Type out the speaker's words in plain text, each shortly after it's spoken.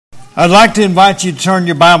I'd like to invite you to turn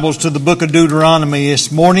your Bibles to the book of Deuteronomy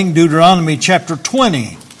this morning, Deuteronomy chapter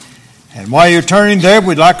 20. And while you're turning there,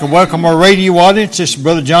 we'd like to welcome our radio audience. This is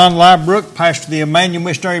Brother John Liebrook, pastor of the Emmanuel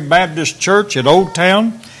Missionary Baptist Church at Old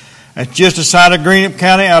Town. That's just outside of Greenup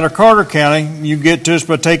County, out of Carter County. You get to us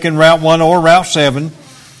by taking Route 1 or Route 7.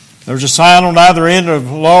 There's a sign on either end of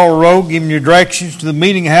Laurel Road giving you directions to the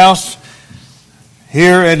meeting house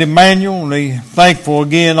here at Emmanuel. And we're thankful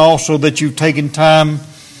again also that you've taken time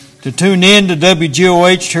to tune in to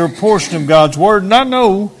WGOH to hear a portion of God's Word. And I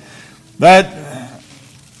know that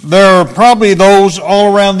there are probably those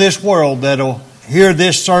all around this world that will hear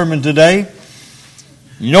this sermon today.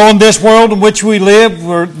 You know, in this world in which we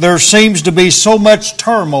live, there seems to be so much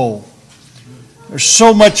turmoil. There's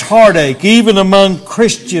so much heartache, even among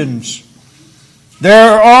Christians.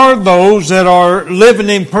 There are those that are living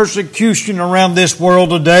in persecution around this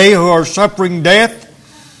world today who are suffering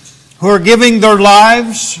death, who are giving their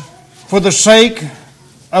lives for the sake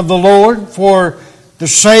of the Lord, for the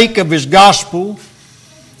sake of His gospel.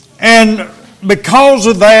 And because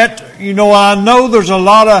of that, you know, I know there is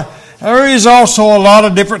also a lot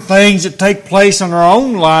of different things that take place in our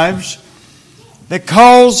own lives that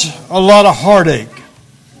cause a lot of heartache.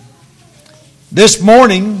 This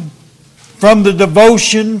morning, from the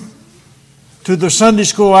devotion to the Sunday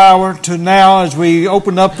school hour to now as we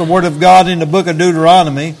open up the Word of God in the book of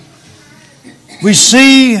Deuteronomy, we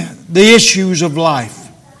see the issues of life.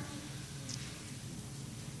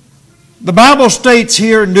 The Bible states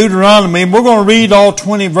here in Deuteronomy, and we're going to read all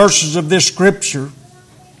 20 verses of this scripture,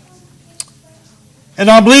 and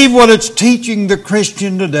I believe what it's teaching the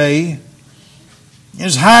Christian today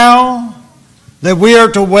is how that we are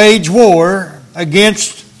to wage war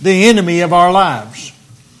against the enemy of our lives.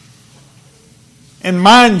 And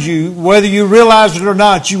mind you, whether you realize it or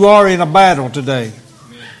not, you are in a battle today.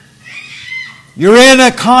 You're in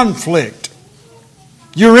a conflict.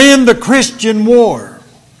 You're in the Christian war.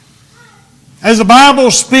 As the Bible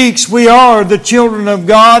speaks, we are the children of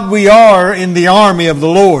God. We are in the army of the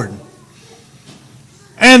Lord.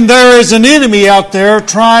 And there is an enemy out there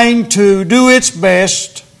trying to do its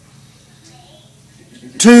best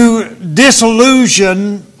to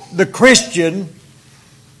disillusion the Christian.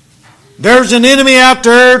 There's an enemy out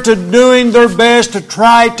there doing their best to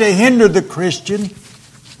try to hinder the Christian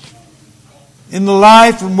in the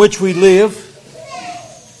life in which we live.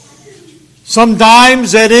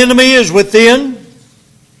 Sometimes that enemy is within.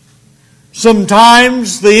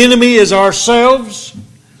 Sometimes the enemy is ourselves.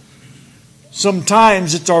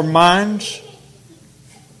 Sometimes it's our minds.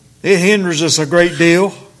 It hinders us a great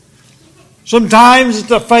deal. Sometimes it's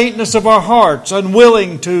the faintness of our hearts,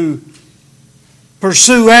 unwilling to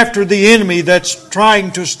pursue after the enemy that's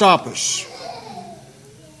trying to stop us.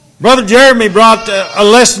 Brother Jeremy brought a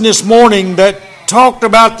lesson this morning that talked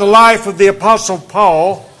about the life of the Apostle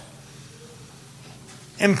Paul.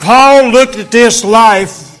 And Paul looked at this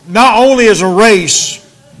life not only as a race,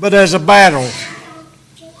 but as a battle.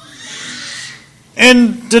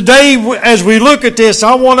 And today, as we look at this,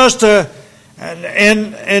 I want us to,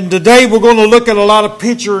 and today we're going to look at a lot of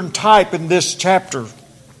picture and type in this chapter.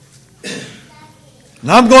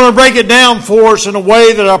 And I'm going to break it down for us in a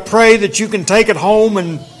way that I pray that you can take it home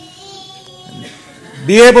and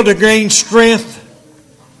be able to gain strength.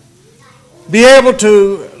 Be able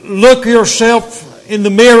to look yourself in the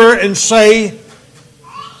mirror and say,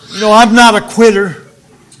 you know, I'm not a quitter.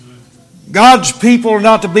 God's people are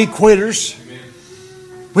not to be quitters.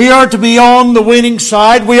 We are to be on the winning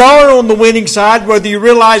side. We are on the winning side, whether you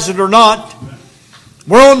realize it or not.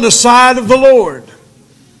 We're on the side of the Lord.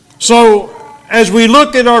 So, as we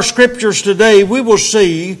look at our scriptures today, we will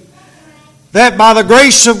see that by the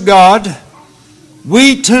grace of God,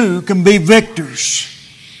 we too can be victors.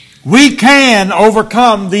 We can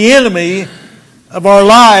overcome the enemy of our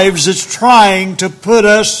lives that's trying to put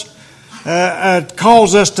us,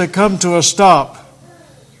 cause us to come to a stop.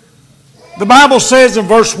 The Bible says in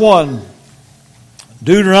verse 1,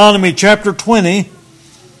 Deuteronomy chapter 20,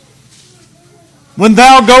 when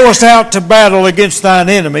thou goest out to battle against thine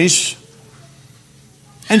enemies,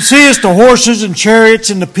 and seest the horses and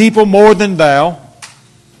chariots and the people more than thou,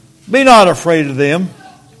 be not afraid of them,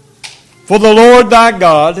 for the Lord thy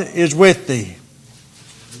God is with thee.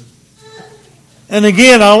 And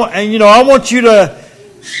again, I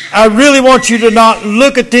really want you to not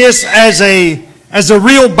look at this as a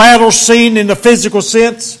real battle scene in the physical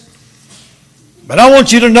sense, but I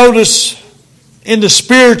want you to notice in the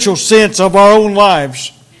spiritual sense of our own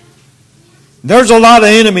lives. There's a lot of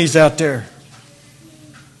enemies out there.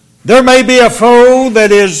 There may be a foe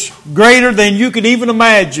that is greater than you can even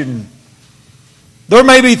imagine. There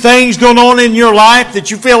may be things going on in your life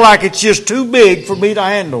that you feel like it's just too big for me to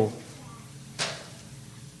handle.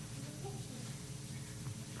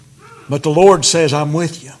 But the Lord says, I'm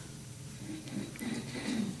with you.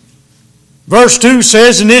 Verse 2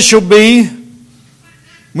 says, And it shall be,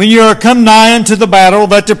 when you are come nigh unto the battle,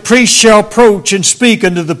 that the priest shall approach and speak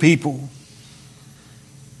unto the people.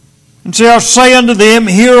 And shall say unto them,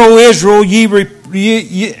 Hear, O Israel,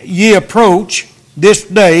 ye approach this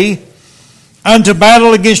day unto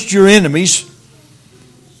battle against your enemies.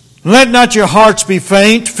 Let not your hearts be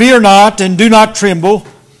faint, fear not, and do not tremble.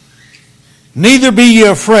 Neither be ye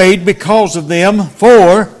afraid because of them,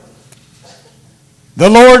 for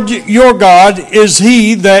the Lord your God is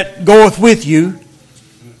He that goeth with you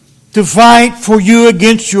to fight for you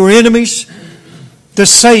against your enemies, to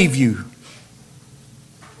save you.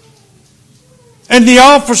 And the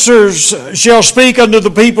officers shall speak unto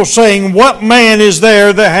the people, saying, What man is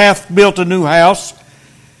there that hath built a new house,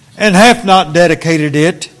 and hath not dedicated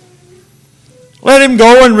it? Let him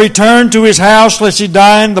go and return to his house, lest he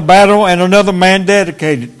die in the battle, and another man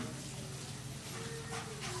dedicate it.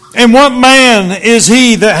 And what man is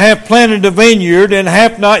he that hath planted a vineyard, and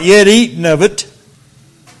hath not yet eaten of it?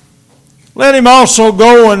 Let him also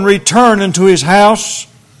go and return unto his house,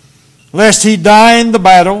 lest he die in the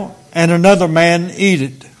battle, and another man eat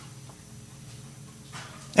it.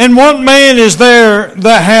 And what man is there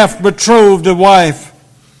that hath betrothed a wife,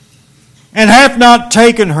 and hath not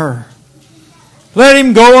taken her? Let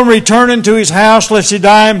him go and return into his house, lest he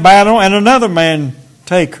die in battle, and another man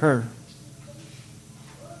take her.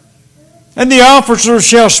 And the officers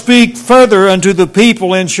shall speak further unto the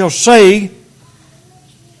people, and shall say,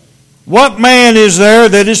 What man is there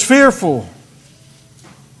that is fearful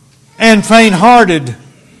and faint-hearted?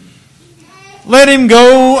 Let him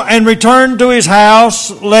go and return to his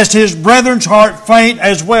house, lest his brethren's heart faint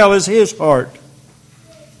as well as his heart.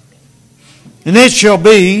 And it shall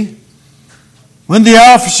be, when the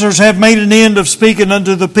officers have made an end of speaking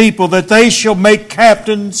unto the people, that they shall make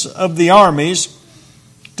captains of the armies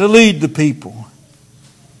to lead the people.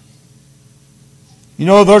 You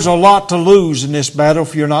know, there's a lot to lose in this battle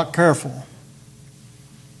if you're not careful.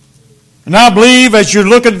 And I believe as you're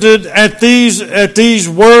looking at these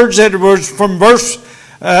words that was from verse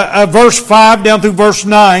 5 down through verse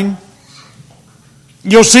 9,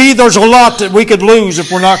 you'll see there's a lot that we could lose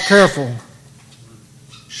if we're not careful.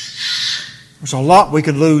 There's a lot we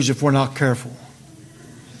could lose if we're not careful.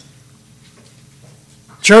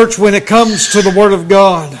 Church, when it comes to the Word of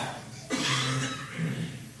God,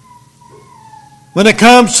 when it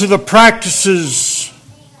comes to the practices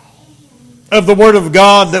of the Word of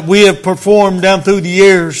God that we have performed down through the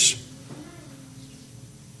years,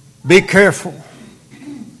 be careful.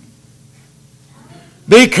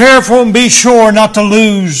 Be careful and be sure not to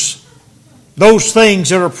lose those things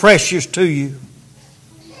that are precious to you.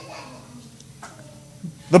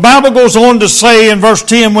 The Bible goes on to say in verse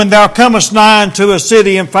 10, When thou comest nigh unto a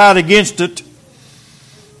city and fight against it,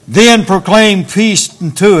 then proclaim peace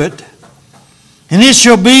unto it. And it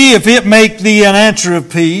shall be, if it make thee an answer of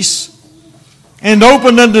peace, and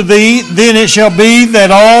open unto thee, then it shall be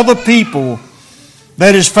that all the people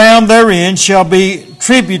that is found therein shall be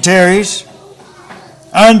tributaries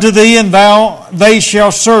unto thee, and they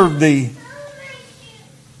shall serve thee.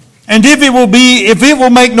 And if it will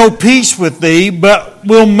make no peace with thee, but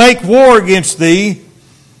will make war against thee,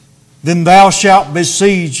 then thou shalt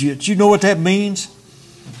besiege it. You know what that means?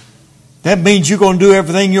 That means you're going to do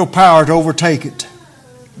everything in your power to overtake it.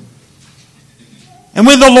 And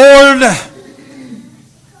when the Lord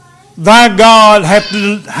thy God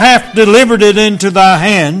hath delivered it into thy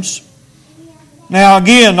hands. Now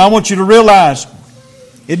again, I want you to realize,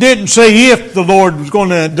 it didn't say if the Lord was going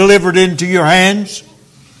to deliver it into your hands,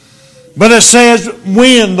 but it says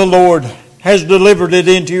when the Lord has delivered it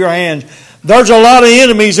into your hands. There's a lot of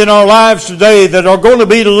enemies in our lives today that are going to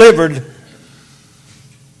be delivered.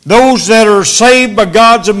 Those that are saved by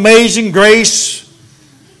God's amazing grace,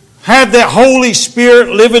 have that Holy Spirit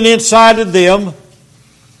living inside of them.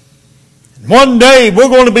 One day we're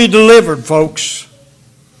going to be delivered, folks.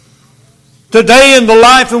 Today in the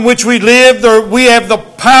life in which we live, we have the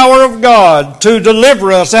power of God to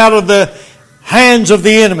deliver us out of the hands of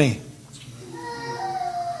the enemy.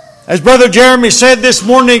 As Brother Jeremy said this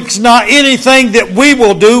morning, it's not anything that we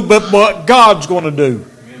will do, but what God's going to do.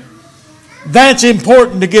 That's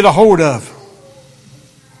important to get a hold of.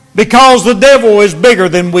 Because the devil is bigger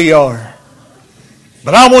than we are.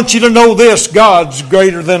 But I want you to know this, God's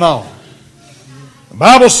greater than all. The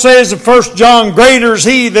Bible says in 1 John, greater is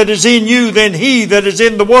He that is in you than he that is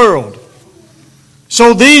in the world.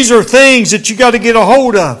 So these are things that you got to get a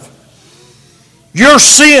hold of. Your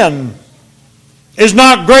sin is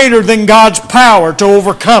not greater than God's power to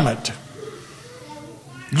overcome it.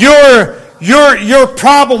 Your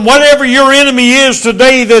problem, whatever your enemy is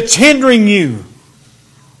today that's hindering you,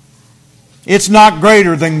 it's not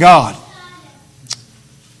greater than God.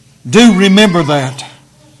 Do remember that.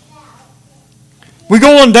 We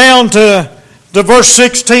go on down to verse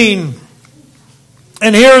 16.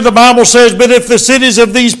 And here the Bible says, "But if the cities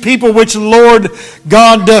of these people which the Lord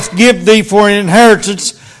God doth give thee for an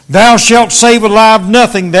inheritance, thou shalt save alive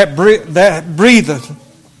nothing that breatheth."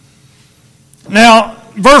 Now,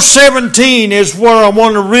 verse 17 is where I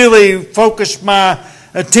want to really focus my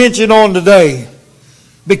attention on today,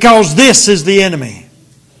 because this is the enemy.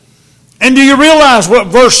 And do you realize what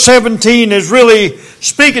verse 17 is really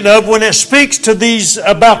speaking of when it speaks to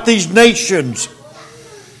about these nations?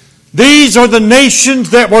 These are the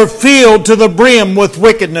nations that were filled to the brim with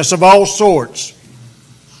wickedness of all sorts.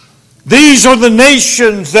 These are the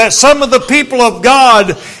nations that some of the people of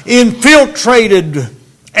God infiltrated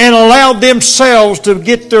and allowed themselves to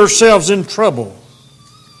get themselves in trouble.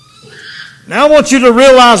 Now I want you to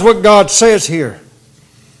realize what God says here.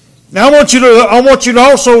 Now I want you to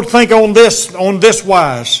also think on this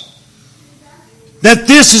wise, that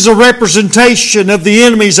this is a representation of the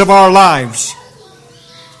enemies of our lives.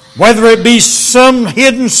 Whether it be some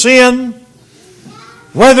hidden sin,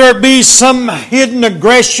 whether it be some hidden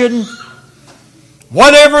aggression,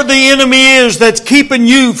 whatever the enemy is that's keeping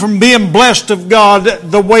you from being blessed of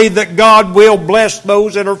God the way that God will bless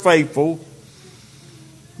those that are faithful,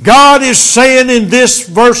 God is saying in this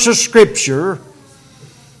verse of Scripture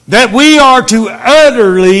that we are to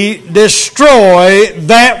utterly destroy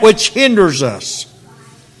that which hinders us.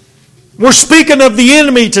 We're speaking of the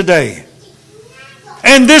enemy today.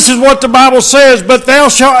 And this is what the Bible says, "But thou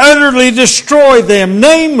shalt utterly destroy them,"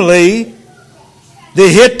 namely the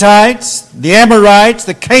Hittites, the Amorites,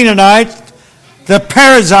 the Canaanites, the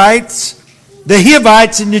Perizzites, the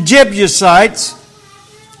Hivites, and the Jebusites,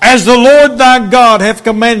 "as the Lord thy God hath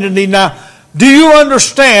commanded thee." Now, do you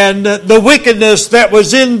understand the wickedness that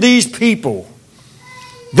was in these people?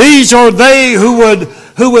 These are they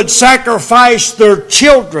who would sacrifice their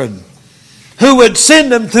children, who would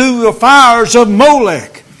send them through the fires of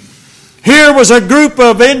Molech. Here was a group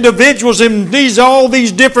of individuals in all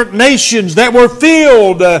these different nations that were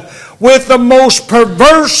filled with the most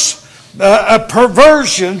perverse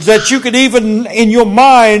perversions that you could even, in your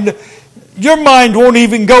mind won't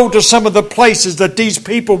even go to some of the places that these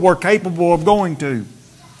people were capable of going to.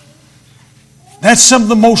 That's some of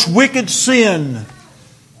the most wicked sin,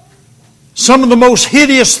 some of the most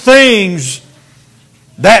hideous things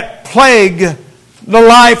that plague the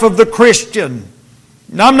life of the Christian.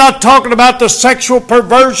 Now, I'm not talking about the sexual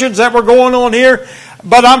perversions that were going on here,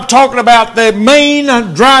 but I'm talking about the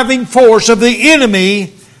main driving force of the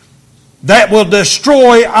enemy that will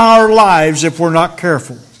destroy our lives if we're not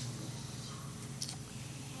careful.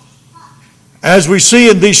 As we see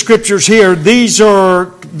in these scriptures here, these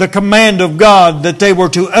are the command of God that they were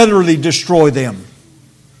to utterly destroy them.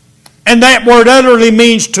 And that word utterly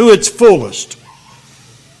means to its fullest.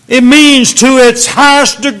 It means to its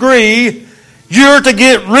highest degree, you're to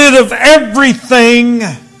get rid of everything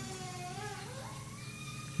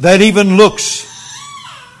that even looks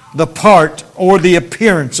the part or the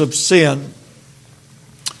appearance of sin.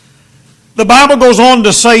 The Bible goes on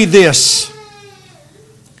to say this,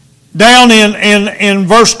 down in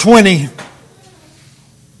verse 20.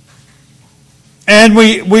 And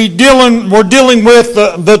we're dealing with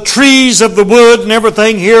the trees of the wood and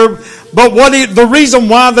everything here. But the reason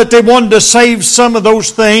why that they wanted to save some of those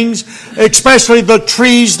things, especially the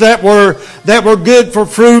trees that were good for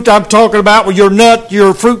fruit, I'm talking about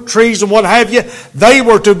your fruit trees and what have you, they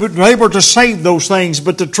were to save those things.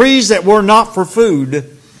 But the trees that were not for food,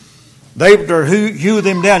 they were to hew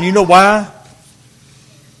them down. You know why?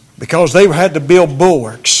 Because they had to build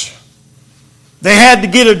bulwarks. They had to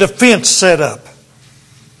get a defense set up.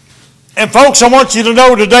 And folks, I want you to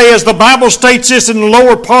know today, as the Bible states this in the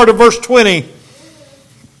lower part of verse 20,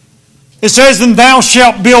 it says, "And thou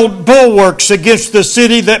shalt build bulwarks against the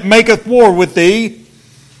city that maketh war with thee,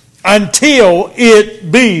 until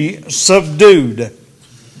it be subdued."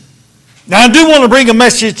 Now I do want to bring a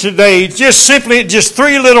message today, just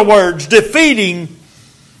three little words: defeating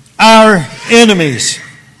our enemies.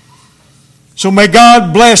 So may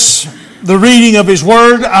God bless the reading of His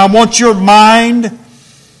Word. I want your mind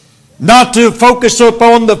not to focus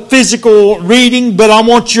upon the physical reading, but I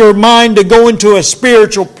want your mind to go into a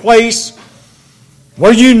spiritual place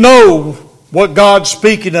where you know what God's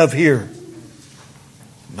speaking of here.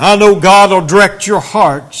 I know God will direct your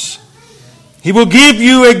hearts He will give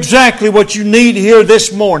you exactly what you need here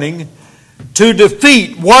this morning to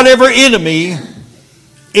defeat whatever enemy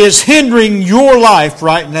is hindering your life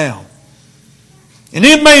right now. And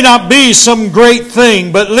it may not be some great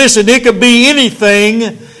thing, but listen, it could be anything.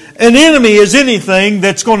 An enemy is anything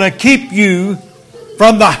that's going to keep you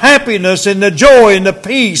from the happiness and the joy and the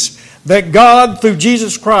peace that God, through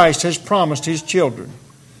Jesus Christ, has promised His children.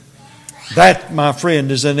 That, my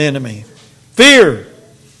friend, is an enemy. Fear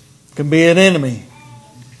can be an enemy.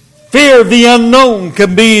 Fear of the unknown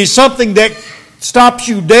can be something that stops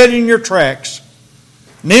you dead in your tracks.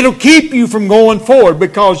 And it'll keep you from going forward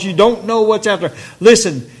because you don't know what's out there.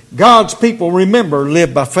 Listen, God's people, remember,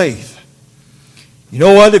 live by faith. You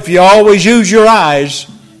know what? If you always use your eyes,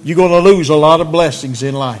 you're going to lose a lot of blessings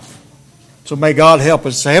in life. So may God help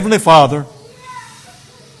us. Heavenly Father,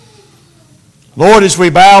 Lord, as we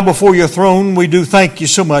bow before your throne, we do thank you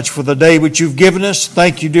so much for the day which you've given us.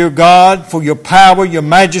 Thank you, dear God, for your power, your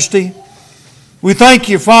majesty. We thank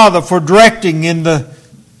you, Father, for directing in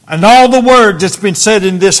all the word that's been said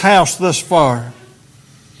in this house thus far.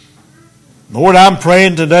 Lord, I'm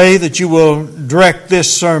praying today that you will direct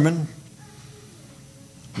this sermon.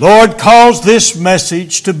 Lord, cause this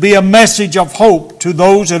message to be a message of hope to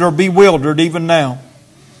those that are bewildered even now.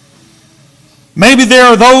 Maybe there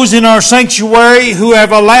are those in our sanctuary who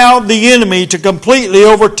have allowed the enemy to completely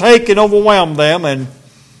overtake and overwhelm them, and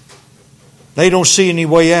they don't see any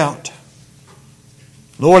way out.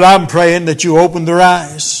 Lord, I'm praying that you open their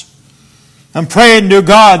eyes. I'm praying, dear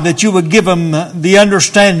God, that you would give them the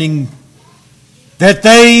understanding that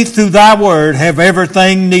they, through thy word, have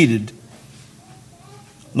everything needed,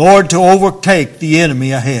 Lord, to overtake the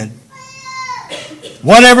enemy ahead.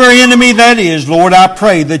 Whatever enemy that is, Lord, I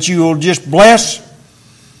pray that you will just bless.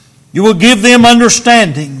 You will give them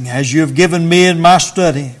understanding as you have given me in my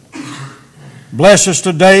study. Bless us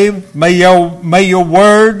today. May your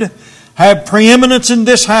word have preeminence in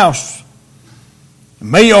this house.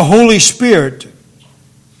 May your Holy Spirit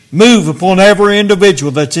move upon every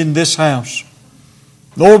individual that's in this house.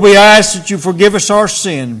 Lord, we ask that you forgive us our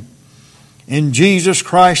sin. In Jesus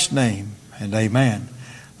Christ's name, and amen.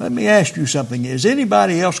 Let me ask you something. Is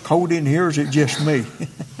anybody else cold in here, or is it just me?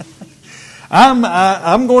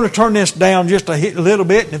 I'm going to turn this down just a little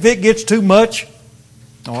bit, and if it gets too much,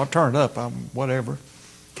 I'll turn it up. Whatever.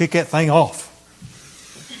 Kick that thing off.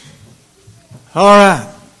 All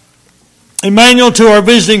right. Emmanuel, to our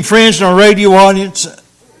visiting friends and our radio audience,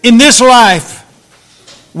 in this life,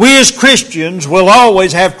 we as Christians will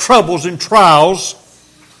always have troubles and trials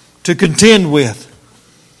to contend with.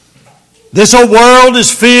 This whole world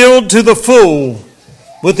is filled to the full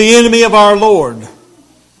with the enemy of our Lord.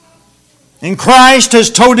 And Christ has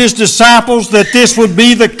told His disciples that this would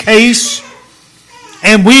be the case,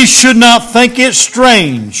 and we should not think it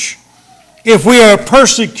strange if we are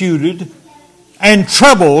persecuted and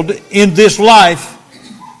troubled in this life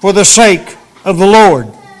for the sake of the Lord.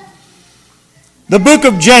 The book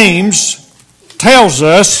of James tells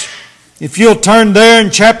us, if you'll turn there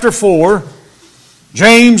in chapter 4,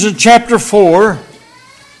 James in chapter 4,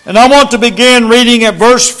 and I want to begin reading at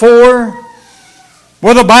verse 4,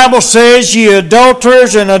 where the Bible says, Ye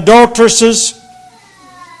adulterers and adulteresses,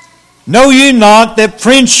 know ye not that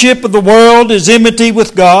friendship of the world is enmity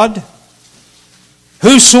with God?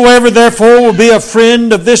 Whosoever therefore will be a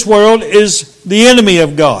friend of this world is the enemy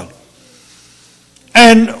of God.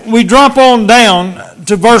 And we drop on down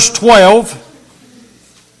to verse 12,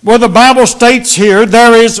 where the Bible states here,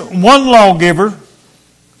 there is one lawgiver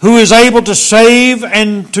who is able to save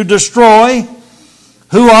and to destroy.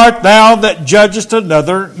 Who art thou that judgest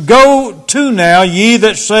another? Go to now, ye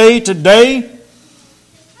that say today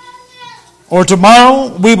or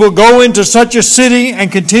tomorrow we will go into such a city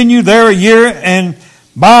and continue there a year and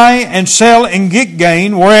buy and sell and get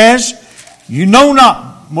gain, whereas you know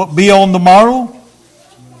not what be on the morrow.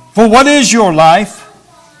 For what is your life?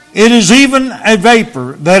 It is even a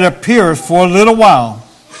vapor that appeareth for a little while,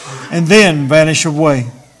 and then vanish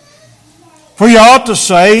away. For you ought to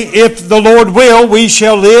say, if the Lord will, we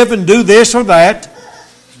shall live and do this or that.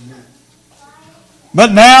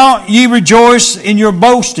 But now ye rejoice in your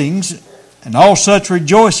boastings, and all such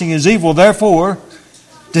rejoicing is evil. Therefore,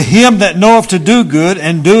 to him that knoweth to do good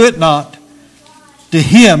and do it not, to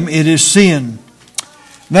him it is sin.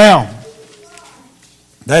 Now,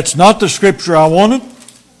 that's not the scripture I wanted.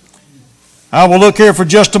 I will look here for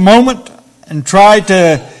just a moment and try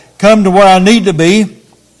to come to where I need to be.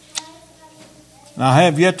 I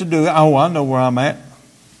have yet to do it. Oh, I know where I'm at.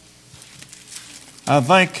 I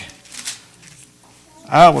think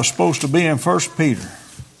I was supposed to be in 1 Peter.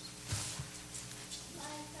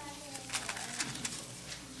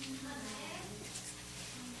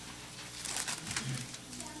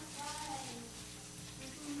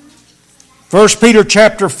 1 Peter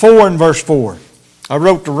chapter 4 and verse 4. I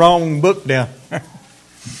wrote the wrong book down.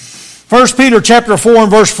 1 Peter chapter 4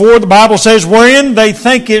 and verse 4, the Bible says, wherein they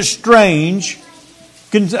think it strange,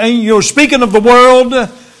 speaking of the world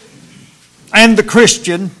and the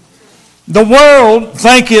Christian, the world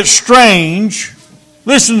think it strange,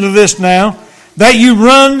 listen to this now, that you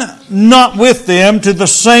run not with them to the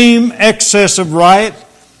same excess of riot,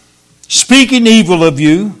 speaking evil of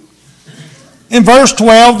you. In verse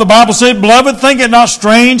 12, the Bible said, beloved, think it not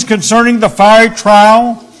strange concerning the fiery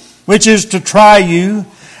trial, which is to try you,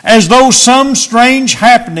 as though some strange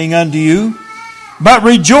happening unto you, but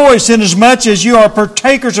rejoice inasmuch as you are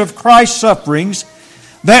partakers of Christ's sufferings,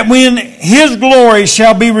 that when His glory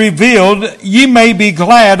shall be revealed, ye may be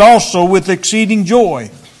glad also with exceeding joy.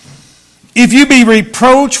 If you be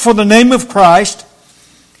reproached for the name of Christ,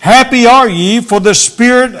 happy are ye, for the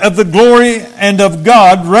Spirit of the glory and of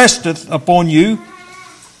God resteth upon you.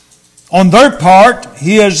 On their part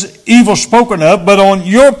He is evil spoken of, but on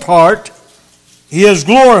your part He is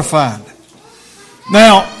glorified.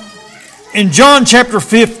 Now, in John chapter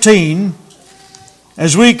 15,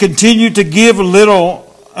 as we continue to give a little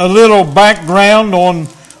background on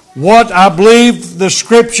what I believe the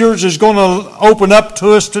Scriptures is going to open up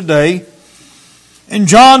to us today, in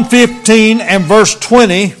John 15 and verse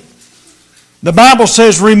 20, the Bible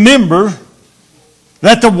says, remember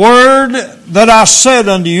that the word that I said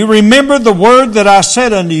unto you, remember the word that I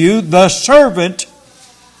said unto you, the servant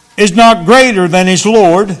is not greater than his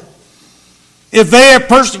Lord. If they have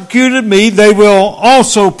persecuted me, they will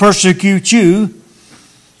also persecute you.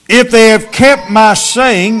 If they have kept my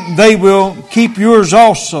saying, they will keep yours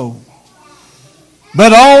also.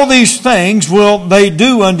 But all these things will they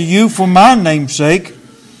do unto you for my name's sake,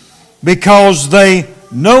 because they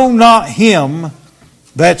know not Him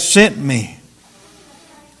that sent me.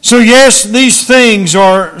 So yes, these things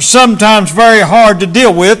are sometimes very hard to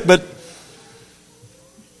deal with, but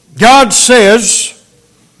God says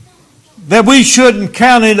that we shouldn't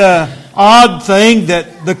count it an odd thing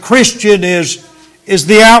that the Christian is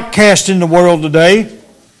the outcast in the world today.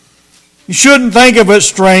 You shouldn't think of it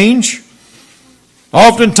strange.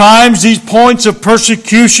 Oftentimes these points of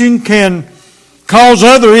persecution can cause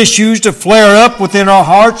other issues to flare up within our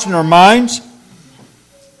hearts and our minds.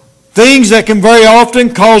 Things that can very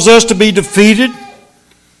often cause us to be defeated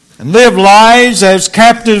and live lives as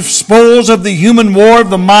captive spoils of the human war of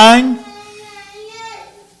the mind.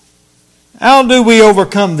 How do we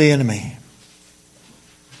overcome the enemy?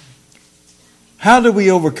 How do we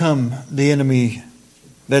overcome the enemy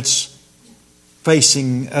that's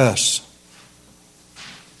facing us?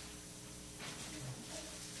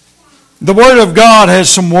 The Word of God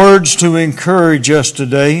has some words to encourage us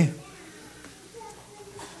today.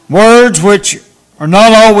 Words which are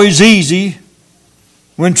not always easy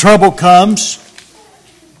when trouble comes.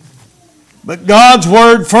 But God's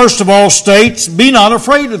Word, first of all, states, be not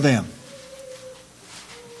afraid of them.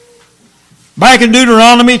 Back in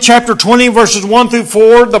Deuteronomy chapter 20, verses 1 through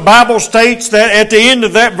 4, the Bible states that at the end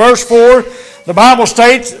of that verse 4, the Bible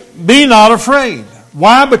states, be not afraid.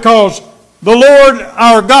 Why? Because the Lord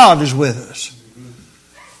our God is with us.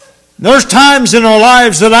 There's times in our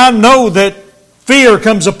lives that I know that fear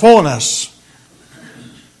comes upon us.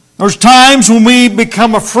 There's times when we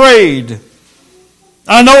become afraid.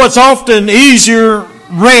 I know it's often easier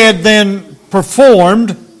read than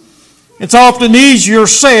performed. It's often easier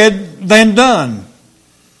said than done.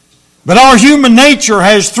 But our human nature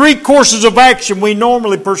has three courses of action we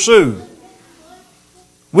normally pursue.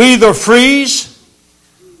 We either freeze,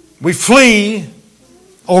 we flee,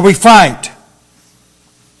 or we fight.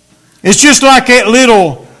 It's just like that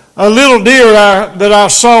a little deer that I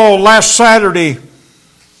saw last Saturday.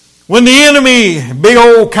 When the enemy, big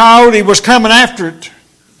old coyote, was coming after it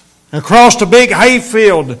across a big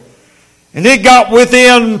hayfield, and it got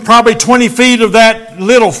within probably 20 feet of that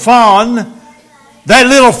little fawn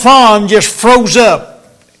just froze up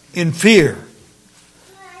in fear.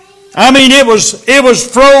 I mean, it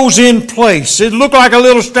was froze in place. It looked like a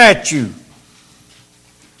little statue.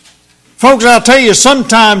 Folks, I'll tell you,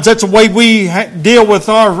 sometimes that's the way we deal with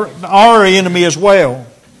our enemy as well.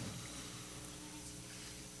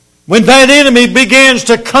 When that enemy begins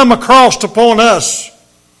to come across upon us,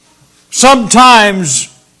 sometimes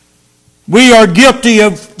we are guilty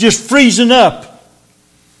of just freezing up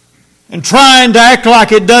and trying to act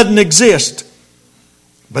like it doesn't exist.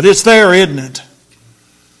 But it's there, isn't it?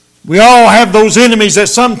 We all have those enemies that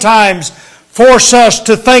sometimes force us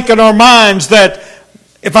to think in our minds that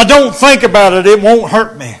if I don't think about it, it won't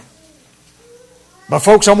hurt me. But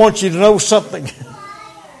folks, I want you to know something.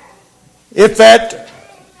 If that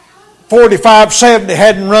 45, 70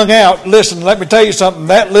 hadn't rung out, listen, let me tell you something,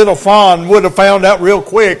 that little fawn would have found out real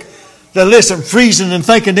quick that, listen, freezing and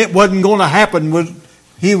thinking it wasn't going to happen,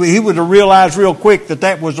 he would have realized real quick that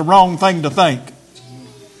that was the wrong thing to think.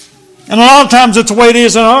 And a lot of times it's the way it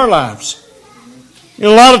is in our lives. A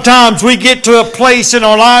lot of times we get to a place in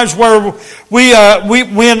our lives where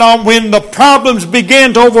when the problems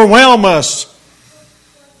begin to overwhelm us,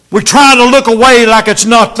 we try to look away like it's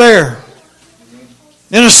not there.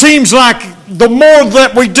 And it seems like the more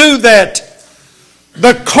that we do that,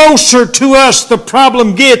 the closer to us the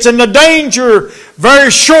problem gets, and the danger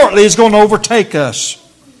very shortly is going to overtake us.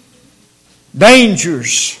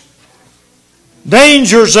 Dangers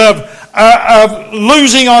of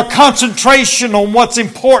losing our concentration on what's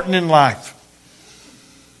important in life.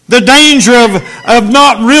 The danger of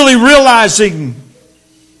not really realizing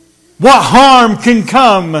what harm can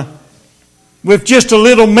come with just a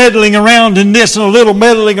little meddling around in this and a little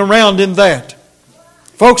meddling around in that.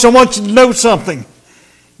 Folks, I want you to know something.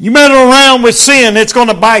 You meddle around with sin, it's going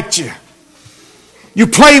to bite you. You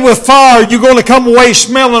play with fire, you're going to come away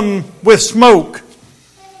smelling with smoke.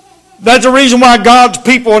 That's the reason why God's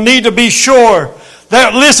people need to be sure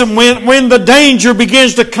that, listen, when the danger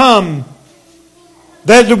begins to come,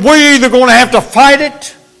 that we're either going to have to fight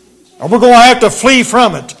it or we're going to have to flee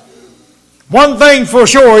from it. One thing for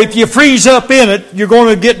sure, if you freeze up in it, you're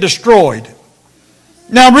going to get destroyed.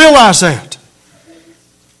 Now realize that.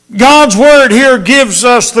 God's Word here gives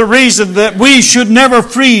us the reason that we should never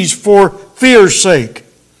freeze for fear's sake.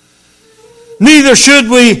 Neither should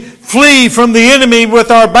we flee from the enemy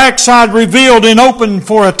with our backside revealed and open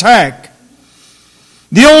for attack.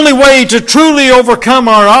 The only way to truly overcome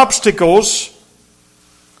our obstacles,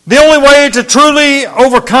 the only way to truly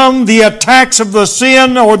overcome the attacks of the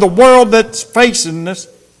sin or the world that's facing us,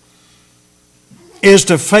 is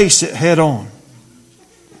to face it head on.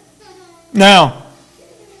 Now,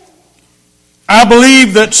 I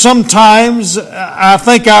believe that sometimes, I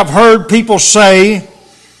think I've heard people say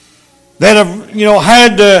that have,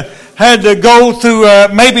 had to go through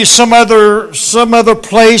maybe some other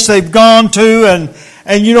place they've gone to,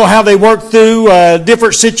 and you know how they work through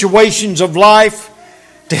different situations of life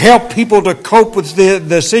to help people to cope with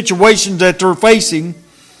the situations that they're facing.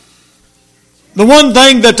 The one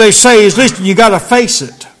thing that they say is, listen, you got to face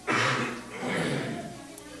it.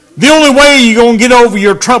 The only way you're going to get over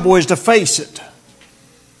your trouble is to face it.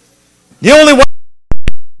 The only way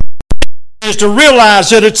is to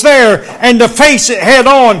realize that it's there and to face it head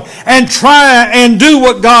on and try and do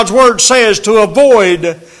what God's Word says to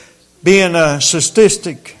avoid being a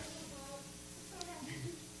statistic.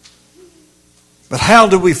 But how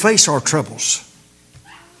do we face our troubles?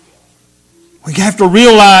 We have to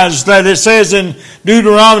realize that it says in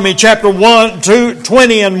Deuteronomy chapter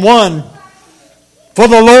 20 and 1, for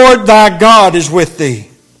the Lord thy God is with thee.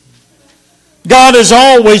 God is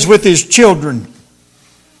always with His children.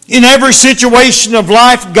 In every situation of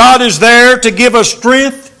life, God is there to give us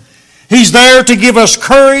strength. He's there to give us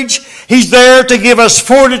courage. He's there to give us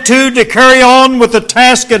fortitude to carry on with the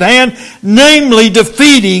task at hand, namely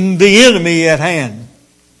defeating the enemy at hand.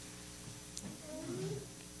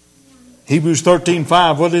 Hebrews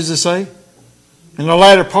 13:5, what does it say? In the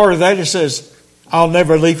latter part of that it says, I'll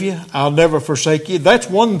never leave you. I'll never forsake you. That's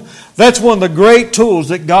one of the great tools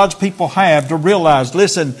that God's people have to realize,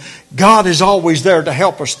 listen, God is always there to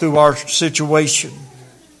help us through our situation.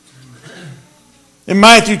 In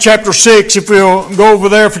Matthew chapter 6, if we'll go over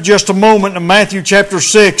there for just a moment, in Matthew chapter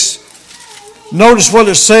 6, notice what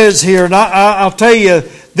it says here. And I'll tell you,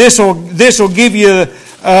 this will give you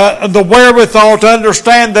the wherewithal to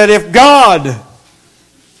understand that if God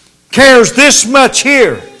cares this much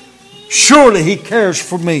here, surely He cares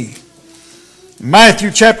for me.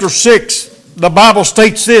 Matthew chapter 6, the Bible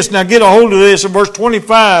states this. Now get a hold of this in verse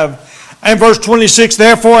 25 and verse 26.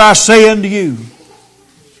 Therefore I say unto you,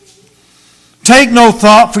 take no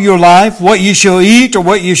thought for your life, what you shall eat or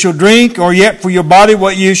what you shall drink, or yet for your body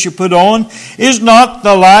what you shall put on. Is not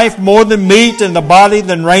the life more than meat, and the body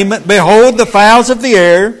than raiment? Behold the fowls of the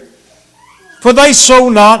air, for they sow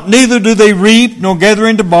not, neither do they reap, nor gather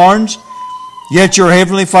into barns, yet your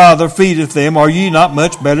heavenly Father feedeth them. Are ye not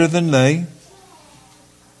much better than they?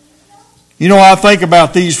 You know, I think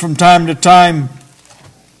about these from time to time,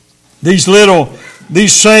 these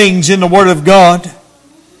sayings in the Word of God.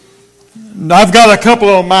 I've got a couple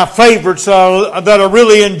of my favorites that I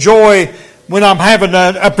really enjoy when I'm having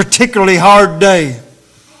a particularly hard day.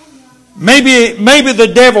 Maybe the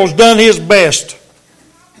devil's done his best,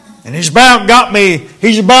 and he's about got me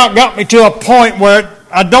to a point where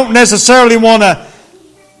I don't necessarily want to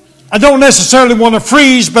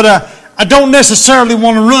freeze, but I don't necessarily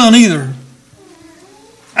want to run either.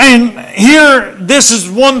 And here, this is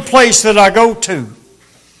one place that I go to.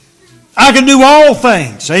 I can do all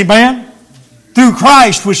things, amen, through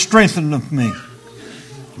Christ which strengtheneth me.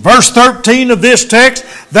 Verse 13 of this text,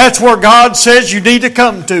 that's where God says you need to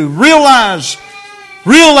come to. Realize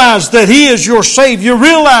that He is your Savior.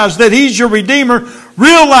 Realize that He's your Redeemer.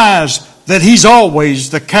 Realize that He's always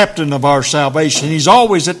the captain of our salvation. He's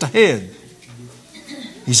always at the head.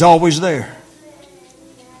 He's always there.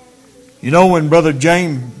 You know, when Brother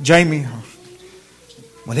Jamie,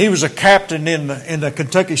 when he was a captain in the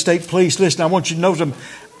Kentucky State Police, listen, I want you to know something.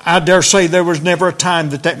 I dare say there was never a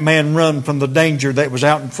time that man run from the danger that was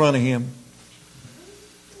out in front of him.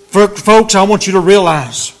 Folks, I want you to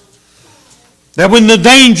realize that when the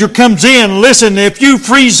danger comes in, listen, if you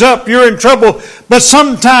freeze up, you're in trouble. But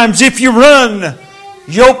sometimes if you run,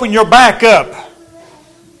 you open your back up.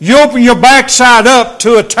 You open your backside up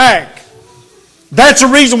to attack. That's the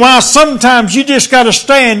reason why sometimes you just got to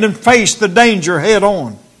stand and face the danger head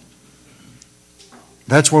on.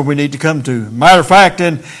 That's where we need to come to. Matter of fact,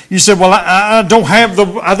 and you said, well, I don't have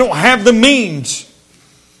the means.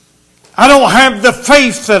 I don't have the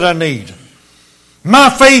faith that I need. My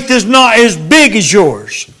faith is not as big as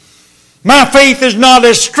yours. My faith is not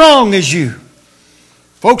as strong as you.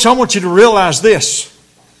 Folks, I want you to realize this.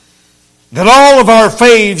 That all of our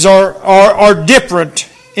faiths are different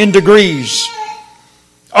in degrees.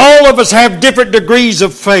 All of us have different degrees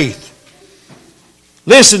of faith.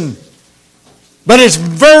 Listen, but it's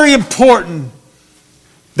very important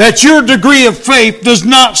that your degree of faith does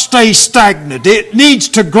not stay stagnant. It needs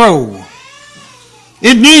to grow.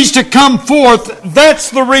 It needs to come forth. That's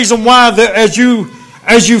the reason why as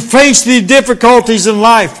you face the difficulties in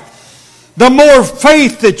life, the more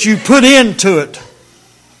faith that you put into it,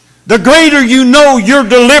 the greater you know your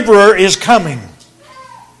deliverer is coming.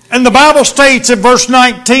 And the Bible states in verse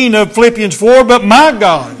 19 of Philippians 4, but my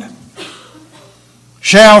God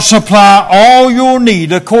shall supply all your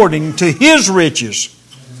need according to His riches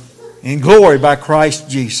in glory by Christ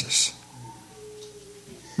Jesus.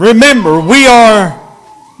 Remember, we are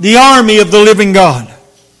the army of the living God.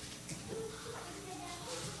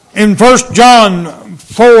 In 1 John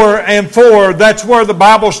 4:4, that's where the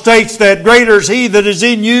Bible states that greater is He that is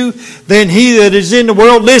in you than he that is in the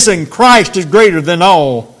world. Listen, Christ is greater than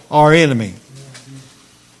all our enemy.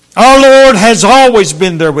 Our Lord has always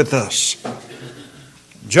been there with us.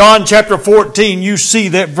 John chapter 14, you see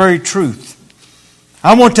that very truth.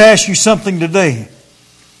 I want to ask you something today.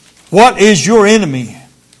 What is your enemy?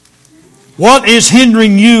 What is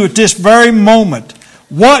hindering you at this very moment?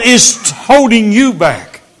 What is holding you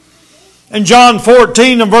back? In John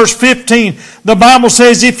 14 and verse 15, the Bible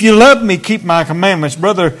says, if you love me, keep my commandments.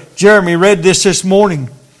 Brother Jeremy read this morning.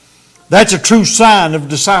 That's a true sign of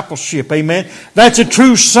discipleship. Amen. That's a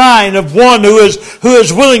true sign of one who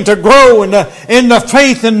is willing to grow in the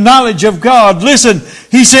faith and knowledge of God. Listen,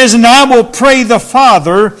 he says, and I will pray the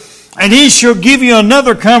Father, and He shall give you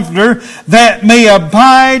another Comforter that may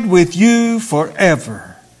abide with you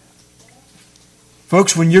forever.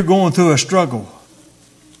 Folks, when you're going through a struggle,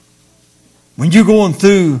 when you're going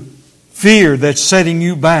through fear that's setting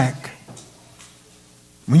you back,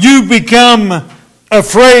 when you become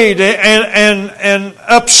afraid and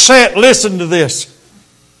upset, listen to this.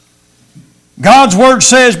 God's Word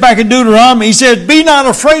says back in Deuteronomy, He says, be not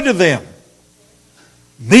afraid of them.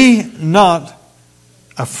 Be not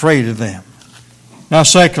afraid of them. Now,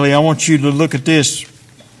 secondly, I want you to look at this.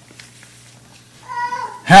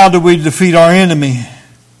 How do we defeat our enemy?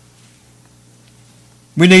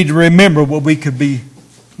 We need to remember what we could be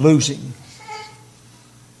losing.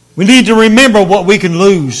 We need to remember what we can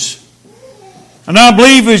lose. And I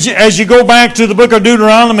believe as you go back to the book of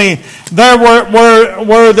Deuteronomy, there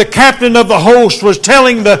where the captain of the host was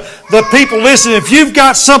telling the people, listen, if you've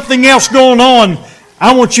got something else going on,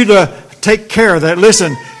 I want you to take care of that.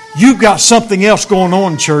 Listen, you've got something else going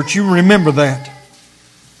on, church. You remember that.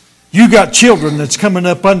 You've got children that's coming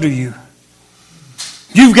up under you.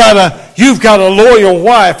 You've got a loyal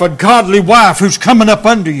wife, a godly wife who's coming up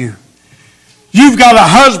under you. You've got a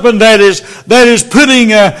husband that is putting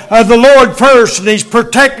the Lord first, and he's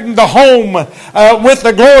protecting the home with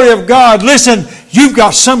the glory of God. Listen, you've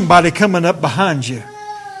got somebody coming up behind you.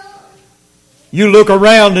 You look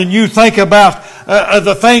around and you think about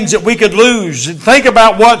the things that we could lose, and think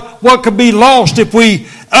about what could be lost if we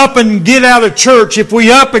up and get out of church, if we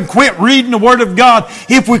up and quit reading the Word of God,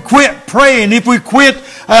 if we quit praying, if we quit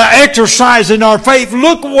exercising our faith.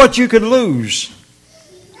 Look at what you could lose.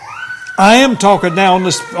 I am talking now on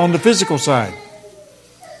the physical side.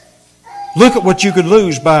 Look at what you could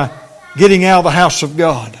lose by getting out of the house of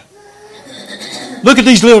God. Look at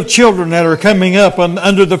these little children that are coming up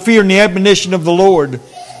under the fear and the admonition of the Lord.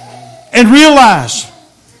 And realize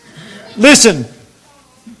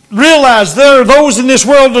there are those in this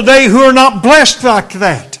world today who are not blessed like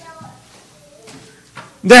that.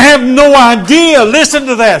 They have no idea. Listen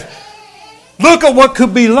to that. Look at what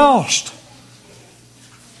could be lost.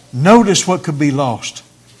 Notice what could be lost.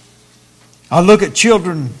 I look at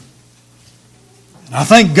children, and I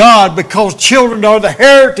thank God because children are the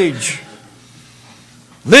heritage.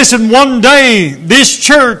 Listen, one day this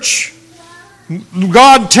church,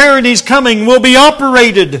 God tarrying His coming, will be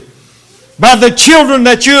operated by the children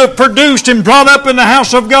that you have produced and brought up in the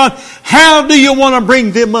house of God. How do you want to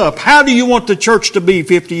bring them up? How do you want the church to be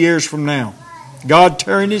 50 years from now? God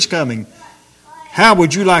tarrying His coming. How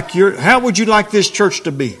would you like this church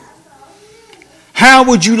to be? How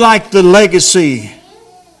would you like the legacy,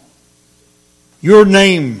 your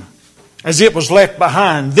name, as it was left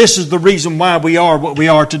behind? This is the reason why we are what we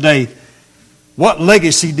are today. What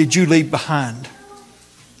legacy did you leave behind?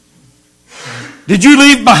 Did you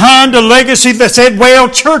leave behind a legacy that said, well,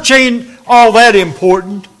 church ain't all that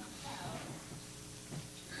important?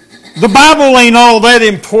 The Bible ain't all that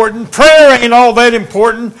important. Prayer ain't all that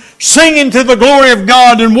important. Singing to the glory of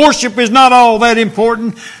God and worship is not all that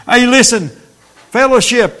important. Hey, listen,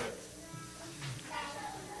 fellowship.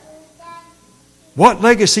 What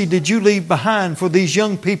legacy did you leave behind for these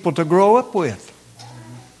young people to grow up with?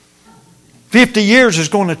 50 years is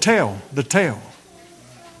going to tell the tale.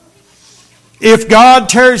 If God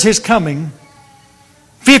tarries His coming,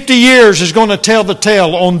 50 years is going to tell the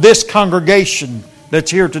tale on this congregation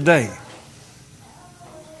that's here today.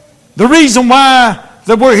 The reason why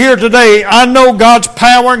that we're here today, I know God's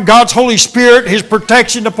power and God's Holy Spirit, His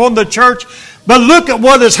protection upon the church. But look at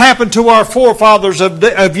what has happened to our forefathers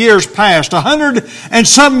of years past. 100 and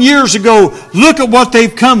some years ago, look at what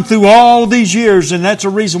they've come through all these years. And that's the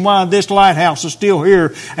reason why this lighthouse is still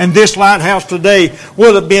here. And this lighthouse today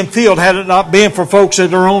would have been filled had it not been for folks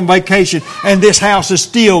that are on vacation. And this house has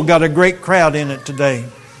still got a great crowd in it today.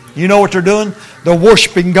 You know what they're doing? They're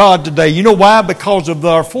worshiping God today. You know why? Because of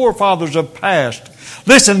our forefathers of past.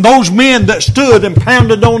 Listen, those men that stood and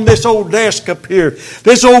pounded on this old desk up here,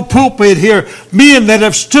 this old pulpit here, men that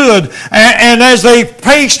have stood and as they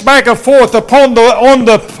paced back and forth upon the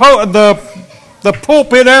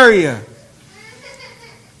pulpit area.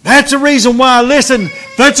 That's the reason why, listen,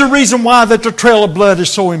 that's the reason why that the trail of blood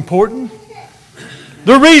is so important.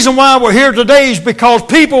 The reason why we're here today is because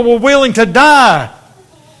people were willing to die.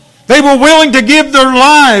 They were willing to give their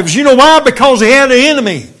lives. You know why? Because they had an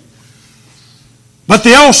enemy. But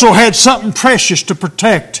they also had something precious to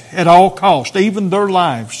protect at all costs, even their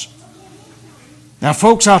lives. Now,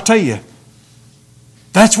 folks, I'll tell you,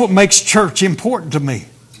 that's what makes church important to me.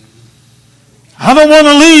 I don't want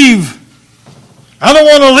to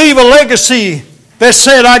leave a legacy that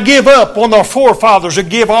said I give up on our forefathers or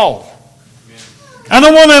give all. I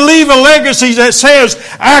don't want to leave a legacy that says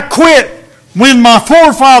I quit when my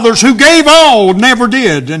forefathers who gave all never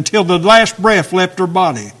did until the last breath left their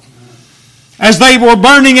body. As they were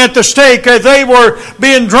burning at the stake, as they were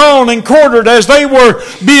being drawn and quartered, as they were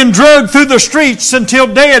being dragged through the streets until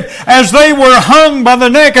dead, as they were hung by the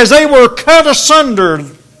neck, as they were cut asunder,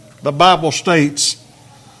 the Bible states,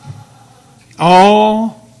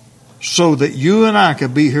 all so that you and I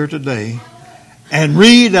could be here today and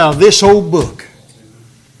read out of this old book.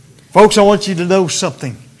 Folks, I want you to know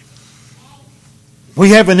something.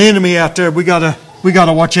 We have an enemy out there we gotta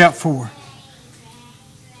watch out for.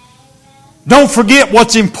 Don't forget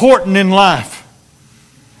what's important in life.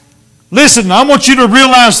 Listen, I want you to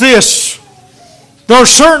realize this. There are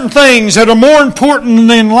certain things that are more important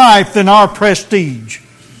in life than our prestige.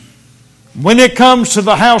 When it comes to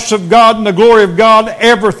the house of God and the glory of God,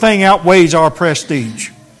 everything outweighs our prestige.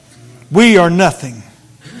 We are nothing.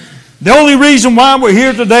 The only reason why we're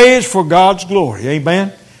here today is for God's glory.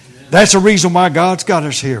 Amen? That's the reason why God's got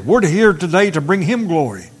us here. We're here today to bring Him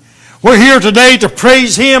glory. We're here today to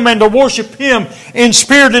praise Him and to worship Him in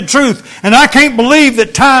spirit and truth. And I can't believe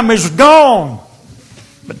that time is gone.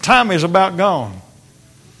 But time is about gone.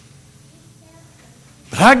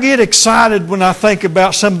 But I get excited when I think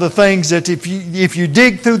about some of the things that if you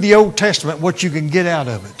dig through the Old Testament, what you can get out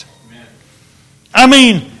of it. I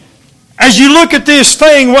mean, as you look at this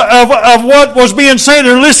thing of what was being said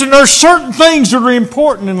here, listen, there's certain things that are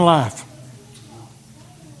important in life.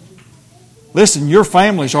 Listen, your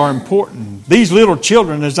families are important. These little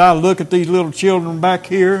children, as I look at these little children back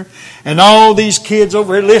here and all these kids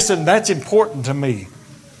over here, listen, that's important to me.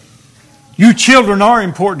 You children are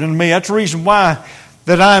important to me. That's the reason why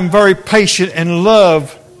that I'm very patient and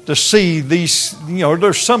love to see these,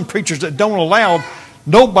 there's some preachers that don't allow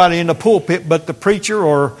nobody in the pulpit but the preacher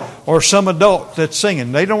or some adult that's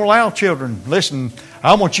singing. They don't allow children. Listen,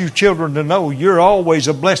 I want you children to know you're always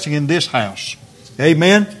a blessing in this house.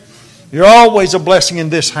 Amen? You're always a blessing in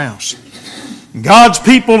this house. God's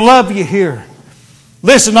people love you here.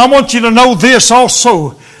 Listen, I want you to know this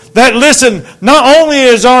also. That, listen, not only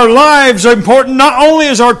is our lives important, not only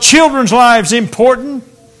is our children's lives important,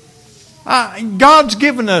 God's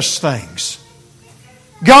given us things.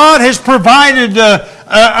 God has provided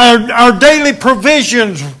our daily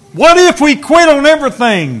provisions. What if we quit on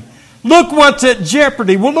everything? Look what's at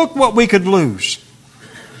jeopardy. Well, look what we could lose.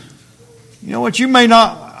 You know what, you may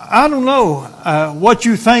not, I don't know what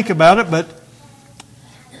you think about it, but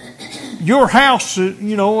your house,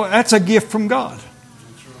 that's a gift from God.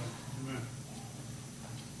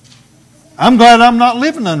 I'm glad I'm not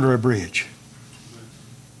living under a bridge.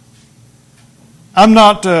 I'm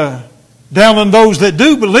not down on those that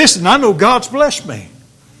do, but listen, I know God's blessed me.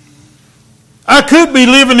 I could be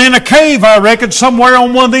living in a cave, I reckon, somewhere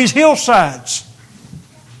on one of these hillsides.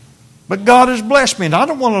 But God has blessed me, and I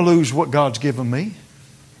don't want to lose what God's given me.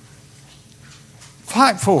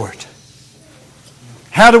 Fight for it.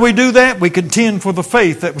 How do we do that? We contend for the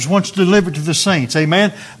faith that was once delivered to the saints.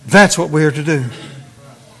 Amen? That's what we're to do.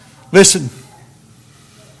 Listen,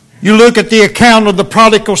 you look at the account of the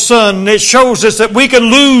prodigal son, and it shows us that we can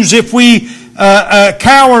lose if we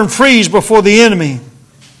cower and freeze before the enemy.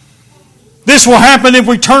 This will happen if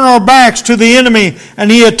we turn our backs to the enemy and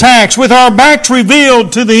he attacks. With our backs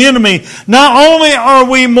revealed to the enemy, not only are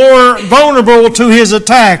we more vulnerable to his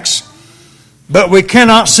attacks, but we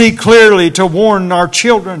cannot see clearly to warn our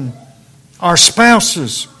children, our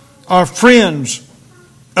spouses, our friends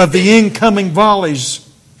of the incoming volleys.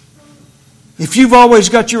 If you've always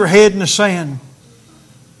got your head in the sand,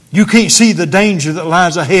 you can't see the danger that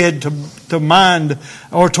lies ahead to mind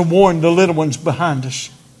or to warn the little ones behind us.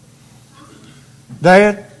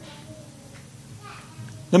 Dad,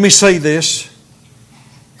 let me say this.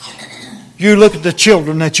 You look at the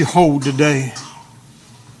children that you hold today.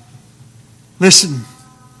 Listen,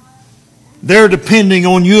 they're depending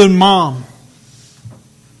on you and Mom.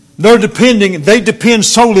 They depend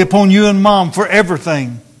solely upon you and Mom for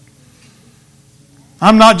everything.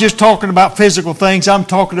 I'm not just talking about physical things, I'm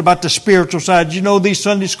talking about the spiritual side. You know, these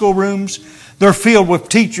Sunday school rooms, they're filled with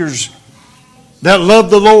teachers that love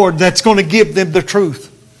the Lord, that's going to give them the truth.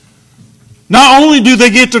 Not only do they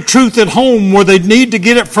get the truth at home where they need to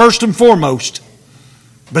get it first and foremost,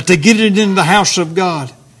 but they get it in the house of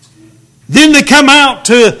God. Then they come out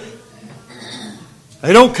they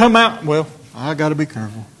don't come out, well, I got to be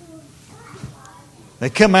careful. They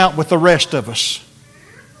come out with the rest of us.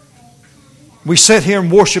 We sit here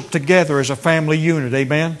and worship together as a family unit,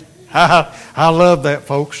 amen? I love that,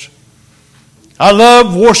 folks. I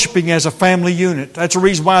love worshiping as a family unit. That's the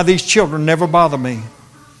reason why these children never bother me.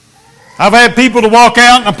 I've had people to walk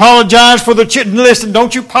out and apologize for the children. Listen,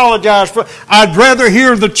 don't you apologize for. I'd rather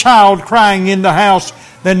hear the child crying in the house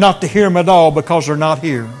than not to hear them at all because they're not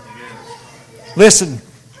here. Listen,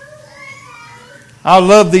 I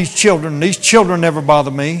love these children. These children never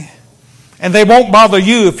bother me. And they won't bother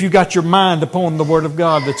you if you got your mind upon the Word of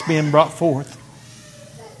God that's being brought forth.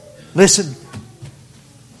 Listen,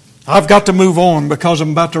 I've got to move on because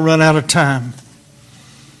I'm about to run out of time.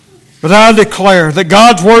 But I declare that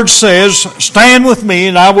God's Word says, stand with me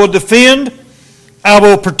and I will defend, I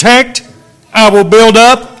will protect, I will build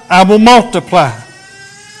up, I will multiply.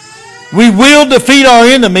 We will defeat our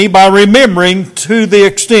enemy by remembering to the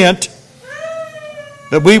extent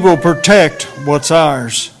that we will protect what's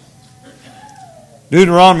ours.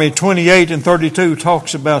 Deuteronomy 28 and 32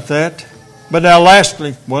 talks about that. But now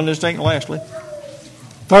lastly,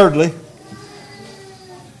 thirdly,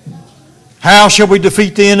 how shall we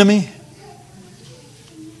defeat the enemy?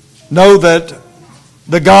 Know that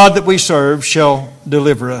the God that we serve shall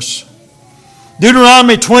deliver us.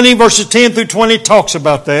 Deuteronomy 20 verses 10 through 20 talks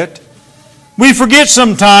about that. We forget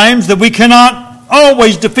sometimes that we cannot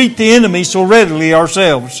always defeat the enemy so readily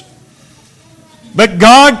ourselves. But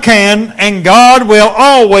God can, and God will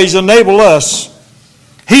always enable us.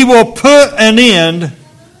 He will put an end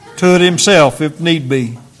to it Himself if need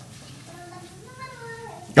be.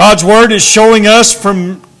 God's Word is showing us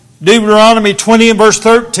from Deuteronomy 20 and verse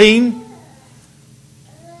 13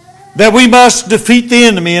 that we must defeat the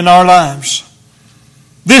enemy in our lives.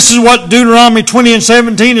 This is what Deuteronomy 20 and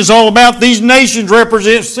 17 is all about. These nations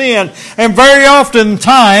represent sin, and very often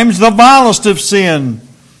times the vilest of sin.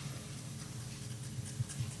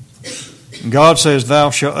 God says, thou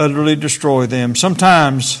shalt utterly destroy them.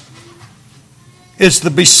 Sometimes it's the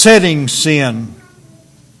besetting sin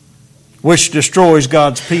which destroys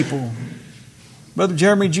God's people. Brother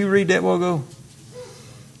Jeremy, did you read that a while ago?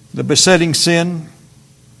 The besetting sin.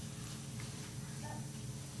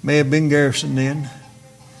 May have been Garrison then.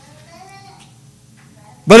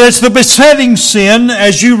 But it's the besetting sin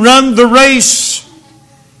as you run the race.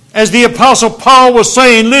 As the Apostle Paul was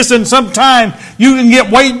saying, listen, sometimes you can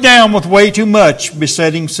get weighed down with way too much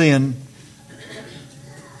besetting sin.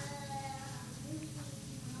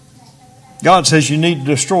 God says you need to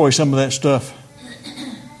destroy some of that stuff.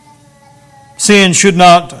 Sin should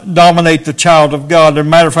not dominate the child of God. As a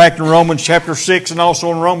matter of fact, in Romans chapter 6 and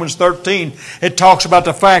also in Romans 13, it talks about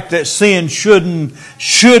the fact that sin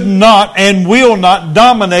should not and will not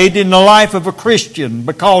dominate in the life of a Christian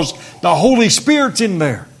because the Holy Spirit's in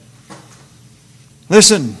there.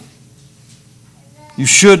 Listen, you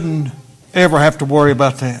shouldn't ever have to worry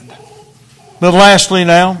about that. But lastly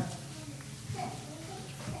now,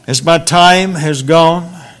 as my time has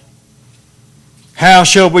gone, how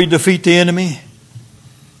shall we defeat the enemy?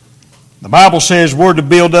 The Bible says we're to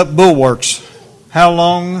build up bulwarks. How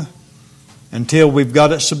long? Until we've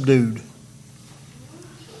got it subdued.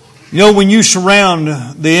 You know, when you surround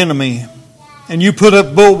the enemy and you put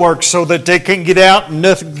up bulwarks so that they can't get out and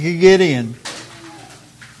nothing can get in,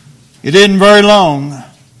 it isn't very long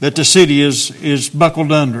that the city is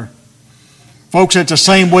buckled under. Folks, that's the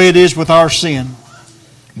same way it is with our sin.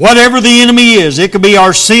 Whatever the enemy is, it could be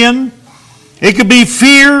our sin, it could be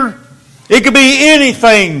fear, it could be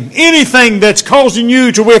anything that's causing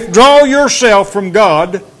you to withdraw yourself from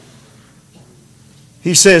God.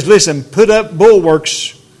 He says, listen, put up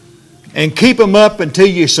bulwarks and keep them up until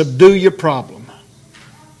you subdue your problem.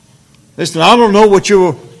 Listen, I don't know what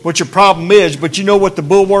your problem is, but you know what the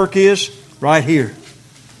bulwark is? Right here.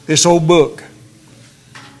 This old book.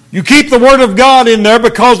 You keep the Word of God in there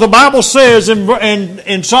because the Bible says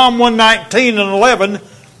in Psalm 119 and 11,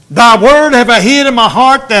 Thy Word have I hid in my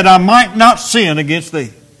heart that I might not sin against Thee.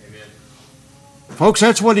 Amen. Folks,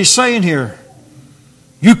 that's what he's saying here.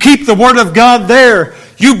 You keep the Word of God there.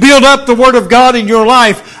 You build up the Word of God in your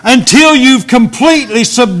life until you've completely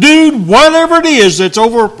subdued whatever it is that's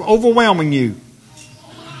overwhelming you.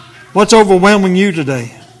 What's overwhelming you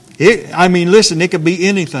today? Listen, it could be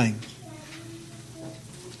anything.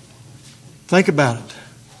 Think about it.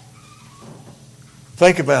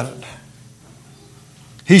 Think about it.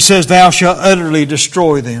 He says, Thou shalt utterly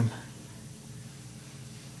destroy them.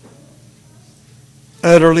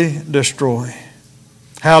 Utterly destroy.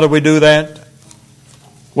 How do we do that?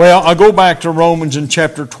 Well, I'll go back to Romans in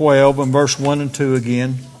chapter 12 and verse 1 and 2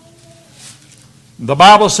 again. The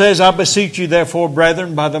Bible says, I beseech you therefore,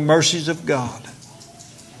 brethren, by the mercies of God,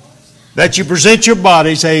 that you present your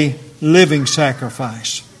bodies a living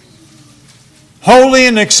sacrifice, holy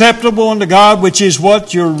and acceptable unto God, which is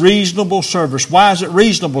what? Your reasonable service. Why is it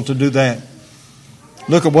reasonable to do that?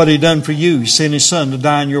 Look at what He done for you. He sent His Son to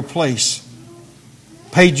die in your place.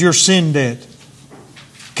 Paid your sin debt.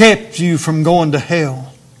 Kept you from going to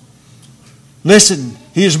hell. Listen,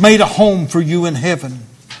 He has made a home for you in heaven.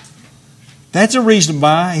 That's a reason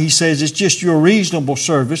why He says it's just your reasonable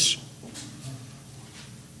service.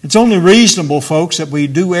 It's only reasonable, folks, that we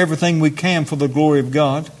do everything we can for the glory of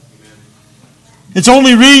God. It's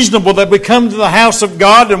only reasonable that we come to the house of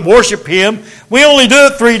God and worship Him. We only do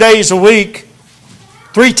it 3 days a week,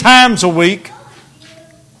 3 times a week.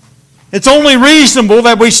 It's only reasonable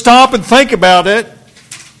that we stop and think about it.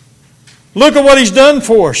 Look at what He's done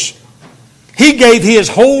for us. He gave His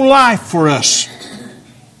whole life for us.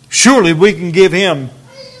 Surely we can give Him,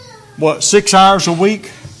 6 hours a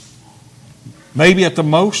week? Maybe at the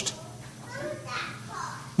most.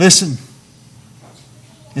 Listen.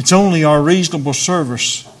 It's only our reasonable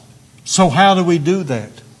service. So how do we do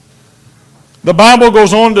that? The Bible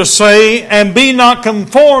goes on to say, and be not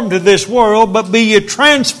conformed to this world, but be ye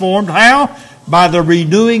transformed. How? By the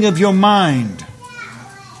renewing of your mind.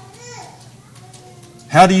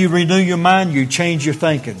 How do you renew your mind? You change your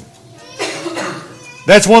thinking.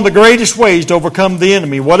 That's one of the greatest ways to overcome the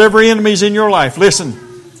enemy. Whatever enemy is in your life, listen.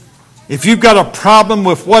 If you've got a problem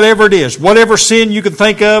with whatever it is, whatever sin you can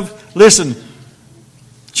think of, listen.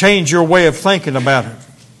 Change your way of thinking about it.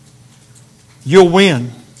 You'll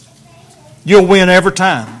win. You'll win every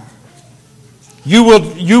time. You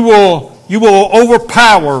will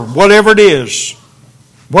overpower whatever it is.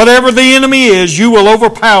 Whatever the enemy is, you will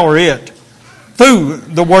overpower it through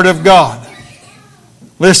the Word of God.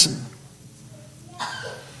 Listen.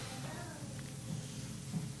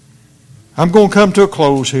 I'm going to come to a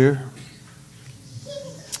close here.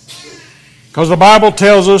 Because the Bible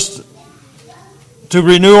tells us to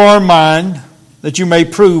renew our mind that you may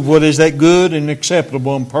prove what is that good and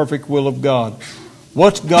acceptable and perfect will of God.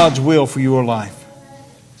 What's God's will for your life?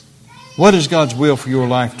 What is God's will for your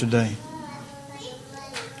life today?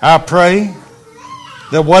 I pray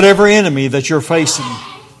that whatever enemy that you're facing,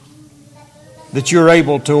 that you're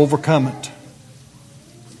able to overcome it.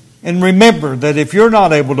 And remember that if you're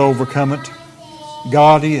not able to overcome it,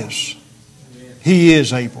 God is. He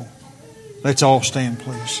is able. Let's all stand,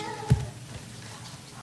 please.